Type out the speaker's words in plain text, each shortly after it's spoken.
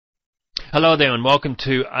Hello there and welcome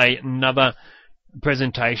to another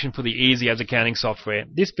presentation for the Easy As Accounting software.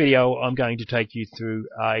 This video I'm going to take you through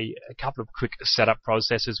a couple of quick setup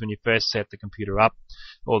processes when you first set the computer up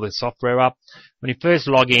or the software up. When you first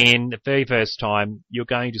log in the very first time, you're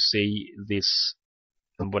going to see this,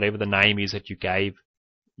 whatever the name is that you gave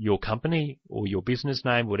your company or your business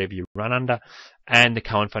name, whatever you run under, and the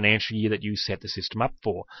current financial year that you set the system up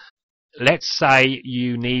for. Let's say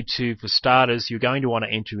you need to, for starters, you're going to want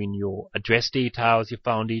to enter in your address details, your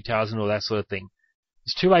phone details, and all that sort of thing.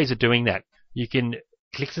 There's two ways of doing that. You can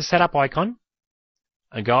click the setup icon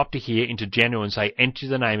and go up to here into general and say enter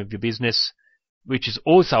the name of your business, which is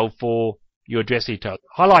also for your address details.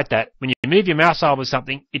 Highlight that. When you move your mouse over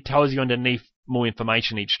something, it tells you underneath more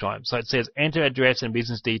information each time. So it says enter address and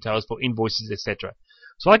business details for invoices, etc.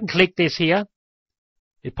 So I can click this here.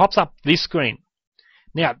 It pops up this screen.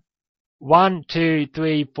 Now, 1, 2,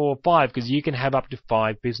 3, 4, 5, because you can have up to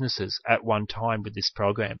 5 businesses at one time with this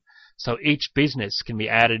program. So each business can be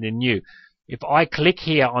added in new. If I click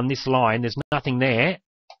here on this line, there's nothing there.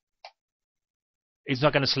 It's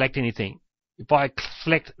not going to select anything. If I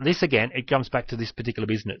select this again, it comes back to this particular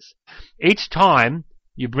business. Each time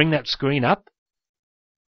you bring that screen up,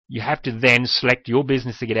 you have to then select your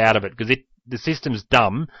business to get out of it, because the system's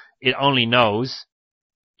dumb. It only does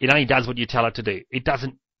what you tell it to do. It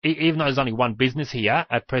doesn't. Even though there's only one business here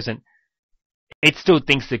at present, it still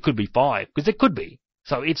thinks there could be 5, because there could be.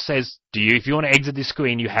 So it says, if you want to exit this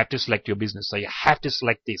screen, you have to select your business. So you have to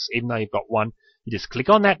select this, even though you've got one. You just click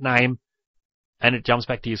on that name, and it jumps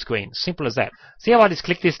back to your screen. Simple as that. See how I just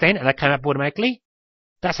clicked this then, and that came up automatically?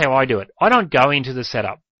 That's how I do it. I don't go into the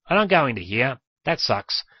setup. I don't go into here. That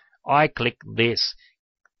sucks. I click this.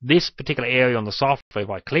 This particular area on the software, if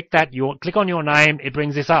I click that, you click on your name, it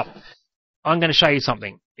brings this up. I'm going to show you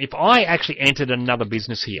something. If I actually entered another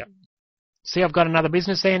business here, see I've got another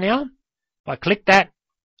business there now? If I click that,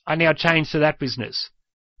 I now change to that business.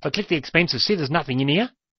 If I click the expenses, see there's nothing in here?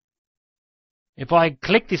 If I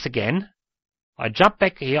click this again, I jump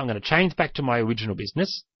back here, I'm going to change back to my original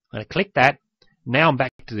business. I'm going to click that. Now I'm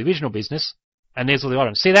back to the original business, and there's all the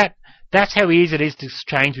items. See that? That's how easy it is to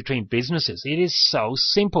change between businesses. It is so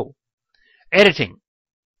simple. Editing.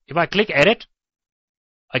 If I click edit,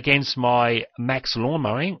 against my Max lawn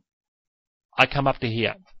mowing, I come up to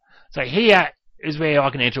here. So here is where I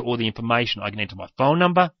can enter all the information. I can enter my phone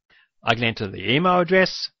number, I can enter the email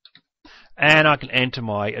address, and I can enter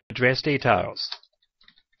my address details.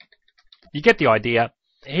 You get the idea.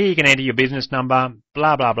 Here you can enter your business number,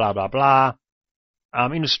 blah, blah, blah, blah, blah.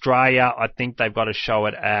 In Australia, I think they've got to show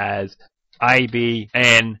it as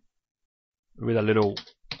ABN with a little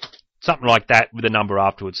something like that with a number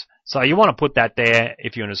afterwards. So you want to put that there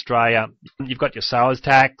if you're in Australia. You've got your sales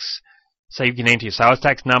tax, so you can enter your sales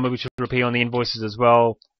tax number, which will appear on the invoices as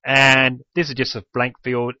well. And this is just a blank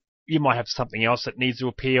field. You might have something else that needs to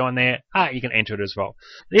appear on there. You can enter it as well.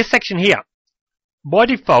 This section here, by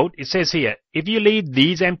default, it says here, if you leave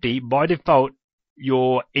these empty, by default,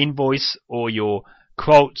 your invoice or your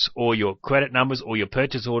quotes or your credit numbers or your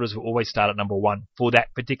purchase orders will always start at number 1 for that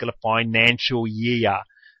particular financial year.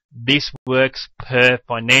 This works per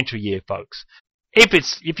financial year, folks.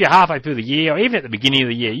 If you're halfway through the year, or even at the beginning of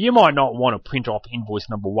the year, you might not want to print off invoice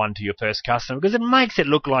number 1 to your first customer, because it makes it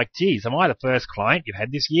look like, geez, am I the first client you've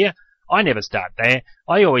had this year? I never start there.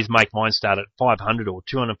 I always make mine start at 500 or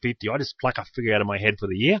 250. I just pluck a figure out of my head for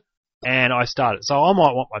the year, and I start it. So I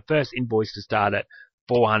might want my first invoice to start at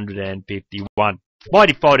 451. By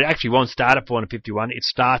default, it actually won't start at 451. It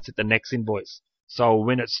starts at the next invoice. So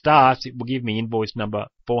when it starts, it will give me invoice number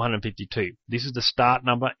 452. This is the start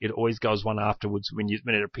number. It always goes one afterwards when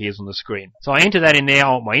it appears on the screen. So I enter that in there. I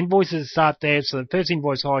want my invoices start there. So the first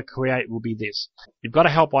invoice I create will be this. You've got a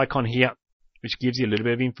help icon here, which gives you a little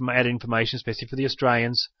bit of added information, especially for the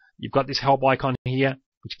Australians. You've got this help icon here,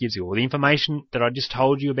 which gives you all the information that I just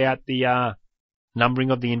told you about the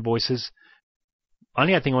numbering of the invoices.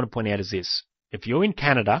 Only other thing I want to point out is this. If you're in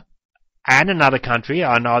Canada and another country,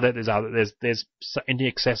 I know that there's in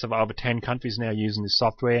excess of over 10 countries now using this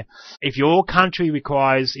software. If your country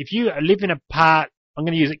requires, if you live in a part, I'm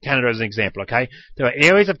going to use Canada as an example, okay? There are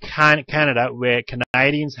areas of Canada where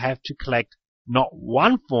Canadians have to collect not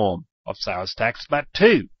 1 form of sales tax, but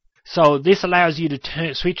 2. So this allows you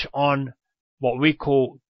to switch on what we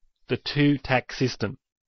call the 2 tax system.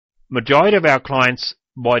 Majority of our clients,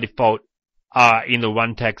 by default, are in the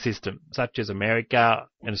 1 tax system, such as America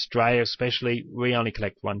and Australia especially. We only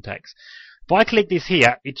collect 1 tax. If I click this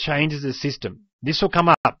here, it changes the system. This will come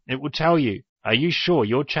up. It will tell you, are you sure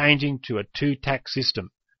you're changing to a 2 tax system?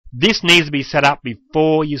 This needs to be set up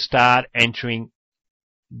before you start entering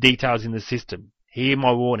details in the system. Hear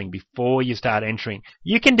my warning before you start entering.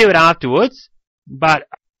 You can do it afterwards, but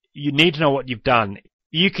you need to know what you've done.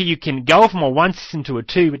 You can go from a 1 system to a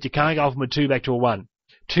 2, but you can't go from a 2 back to a 1.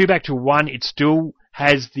 2 back to a 1, it still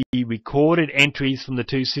has the recorded entries from the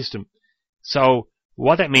 2 system. So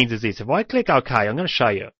what that means is this. If I click OK, I'm going to show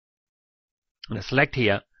you. I'm going to select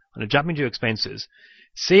here. I'm going to jump into expenses.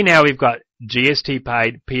 See, now we've got GST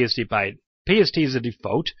paid, PST paid. PST is a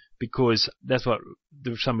default because that's what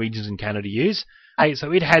some regions in Canada use.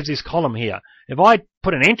 So it has this column here. If I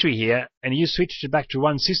put an entry here and you switch it back to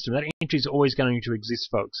 1 system, that entry is always going to exist,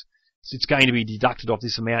 folks. So it's going to be deducted off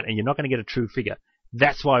this amount and you're not going to get a true figure.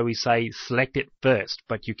 That's why we say select it first.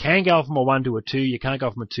 But you can go from a 1 to a 2. You can't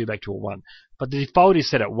go from a 2 back to a 1. But the default is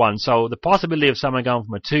set at 1. So the possibility of someone going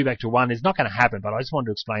from a 2 back to 1 is not going to happen. But I just wanted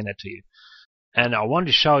to explain that to you. And I wanted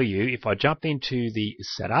to show you, if I jump into the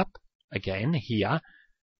setup again here,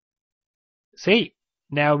 see,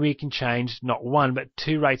 now we can change not 1 but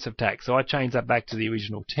 2 rates of tax. So I change that back to the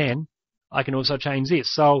original 10. I can also change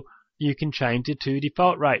this. So you can change the 2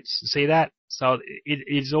 default rates. See that? So it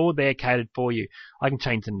is all there catered for you. I can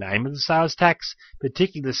change the name of the sales tax,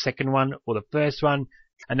 particularly the second one or the first one,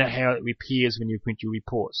 and that's how it appears when you print your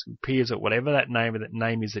reports. It appears at whatever that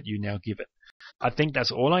name is that you now give it. I think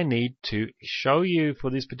that's all I need to show you for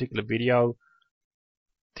this particular video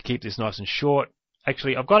to keep this nice and short.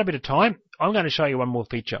 Actually, I've got a bit of time. I'm going to show you one more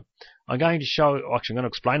feature. I'm going to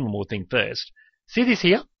explain one more thing first. See this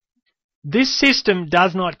here? This system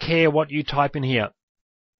does not care what you type in here.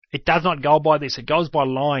 It does not go by this. It goes by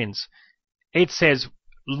lines. It says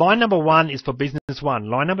line number 1 is for business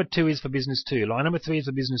 1. Line number 2 is for business 2. Line number 3 is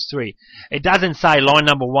for business 3. It doesn't say line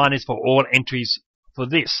number 1 is for all entries for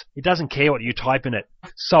this. It doesn't care what you type in it.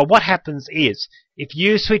 So what happens is, if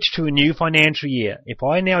you switch to a new financial year, if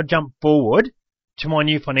I now jump forward to my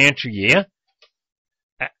new financial year,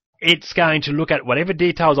 it's going to look at whatever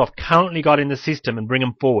details I've currently got in the system and bring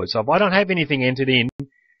them forward. So if I don't have anything entered in,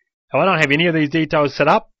 if I don't have any of these details set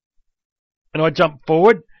up, and I jump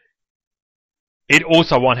forward, it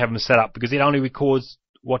also won't have them set up because it only records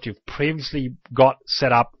what you've previously got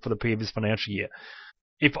set up for the previous financial year.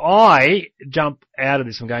 If I jump out of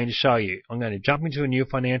this, I'm going to show you. I'm going to jump into a new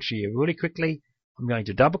financial year really quickly. I'm going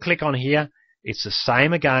to double click on here. It's the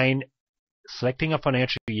same again, selecting a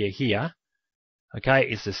financial year here. Okay,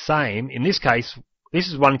 it's the same. In this case, this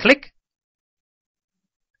is 1 click.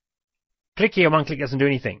 Click here, 1 click doesn't do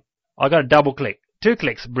anything. I've got to double click. 2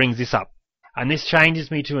 clicks brings this up. And this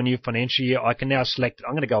changes me to a new financial year. I can now select,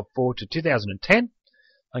 I'm going to go forward to 2010.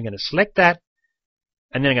 I'm going to select that.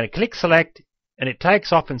 And then I'm going to click select. And it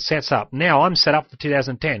takes off and sets up. Now I'm set up for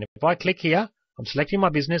 2010. If I click here, I'm selecting my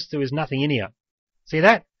business. There is nothing in here. See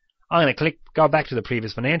that? I'm going to click, go back to the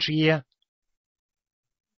previous financial year.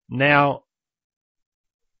 Now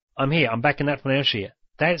I'm here. I'm back in that financial year.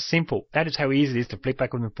 That's simple. That is how easy it is to flip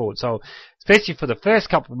backwards and forward. So, especially for the first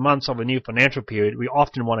couple of months of a new financial period, we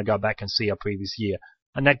often want to go back and see our previous year.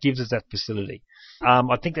 And that gives us that facility. I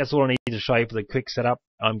think that's all I need to show you for the quick setup.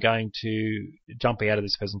 I'm going to jump out of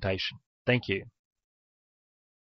this presentation. Thank you.